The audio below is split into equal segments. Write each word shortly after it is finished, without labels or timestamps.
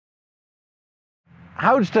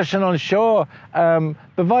Houdsta sin on show,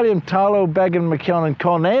 Bavalium Talo Began McKeon and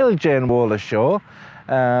Cornell Jane Waller show,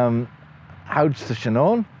 Houdsta sin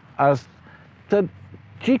on, as the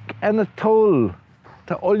Jig and the Tuill,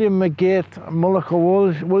 the William McGate Mullacha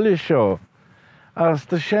Woolley show, as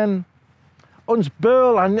the Shen, uns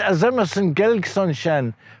Burl and as Emerson Gelgson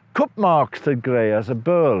Shen, cup marks the grey as a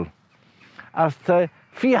burl, as the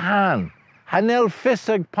Fihan, Hanel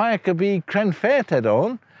Fissag Pike Cren Fated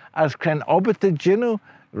on, as Cren Obbit Ginu,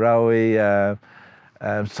 Rowie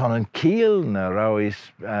Son and Keel, na Rowie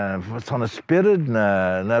Son of Spirit,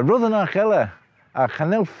 na Ruddenach Ella, a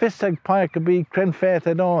Hanel Fissag Pike Cren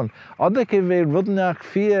Fated on, Odeke ve Ruddenach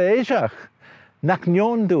Fia Ejach, Nak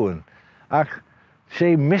Nyon doing, ach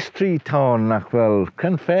she mystery town nach well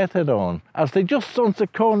Cren Fated on, as they just sons a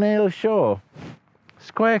Cornell show,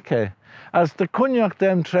 Squake, as the cognac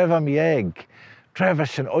them Trevor me egg. Trevor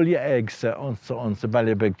sin olje eggs ons the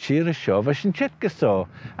Ballybeg Chira show. We sin chitka so.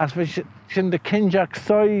 As we sin the Kinjak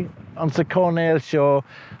soy on the Cornell show.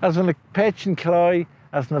 As we the Pechin Cloy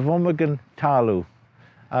as the Vomagan Talu.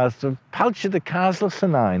 As the Palcha the Castle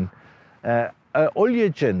Sanine.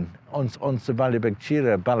 Olje gin on the Ballybeg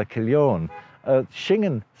Chira Ballakillion.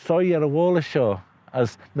 Shingen soy at a wall show.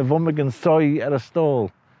 As the Vomagan soy at a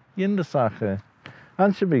stall. Yin the sache.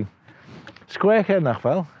 Answer me. Square nach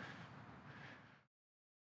well.